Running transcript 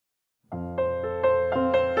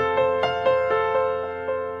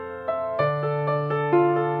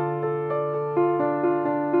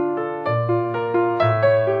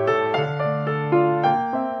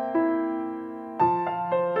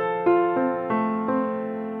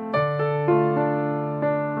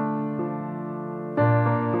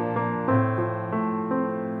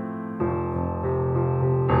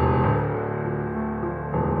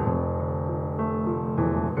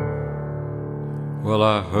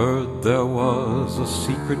Well, I heard there was a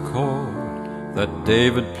secret chord that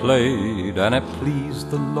David played and it pleased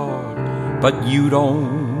the Lord. But you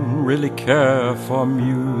don't really care for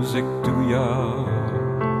music, do ya?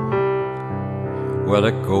 Well,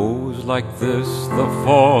 it goes like this: the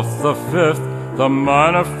fourth, the fifth, the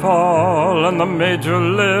minor fall and the major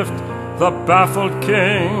lift, the baffled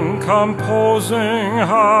king composing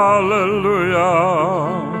hallelujah,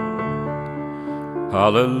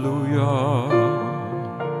 hallelujah,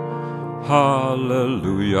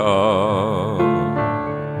 hallelujah,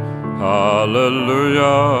 hallelujah,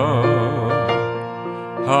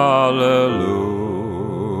 hallelujah.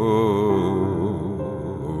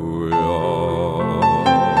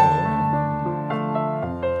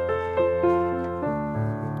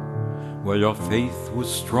 Well, your faith was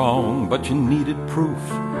strong, but you needed proof.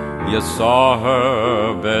 You saw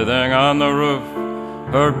her bathing on the roof,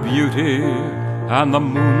 her beauty and the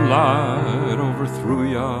moonlight overthrew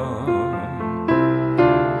ya.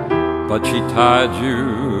 But she tied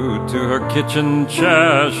you to her kitchen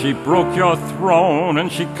chair, she broke your throne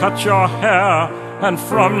and she cut your hair, and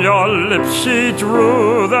from your lips she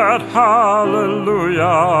drew that hallelujah,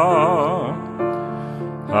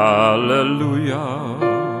 hallelujah,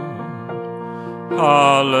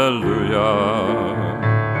 hallelujah,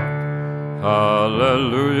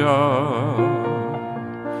 hallelujah,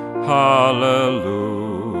 hallelujah.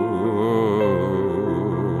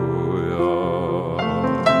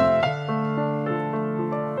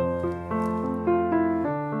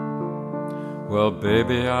 Well,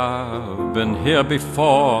 baby, I've been here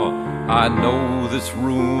before. I know this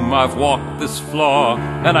room, I've walked this floor,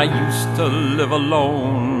 and I used to live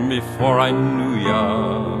alone before I knew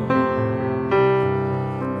ya.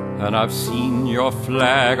 And I've seen your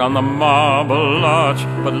flag on the marble arch,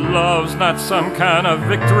 but love's not some kind of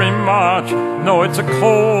victory march. No, it's a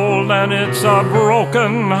cold and it's a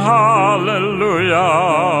broken hallelujah,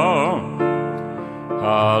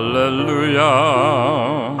 hallelujah,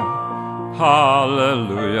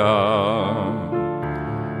 hallelujah,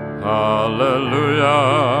 hallelujah,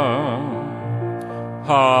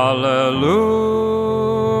 hallelujah.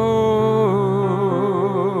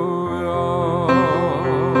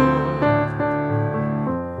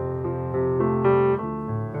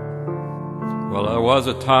 Well, there was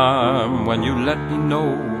a time when you let me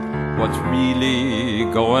know what's really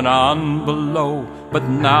going on below, but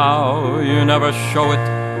now you never show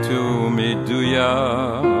it to me, do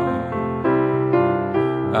ya?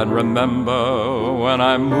 And remember when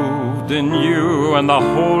I moved in you, and the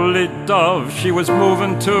holy dove she was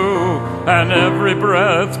moving too, and every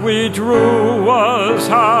breath we drew was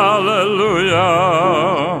hallelujah,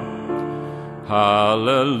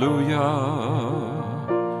 hallelujah,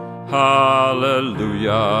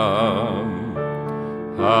 hallelujah,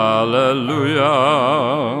 hallelujah,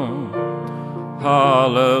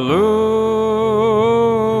 hallelujah.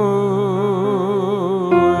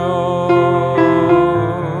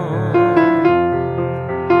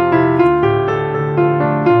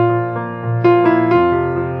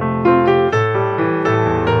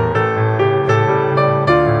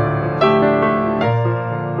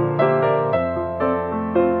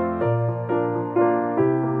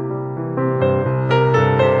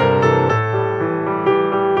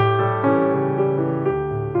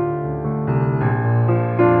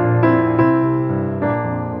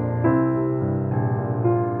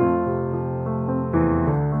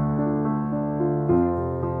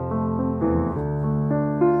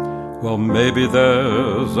 Well, maybe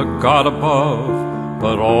there's a God above,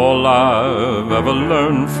 but all I've ever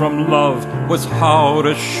learned from love was how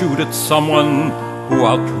to shoot at someone who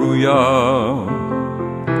outdrew ya.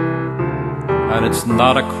 And it's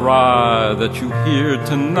not a cry that you hear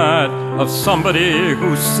tonight of somebody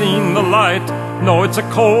who's seen the light. No, it's a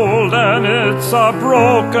cold and it's a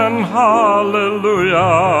broken hallelujah,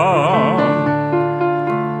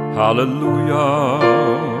 hallelujah,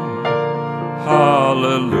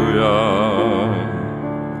 hallelujah,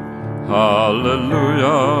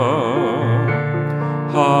 hallelujah,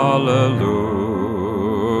 hallelujah,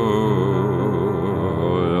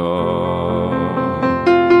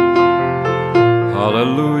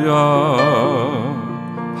 hallelujah,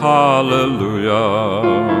 hallelujah,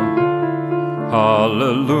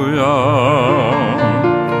 hallelujah,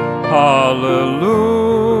 hallelujah.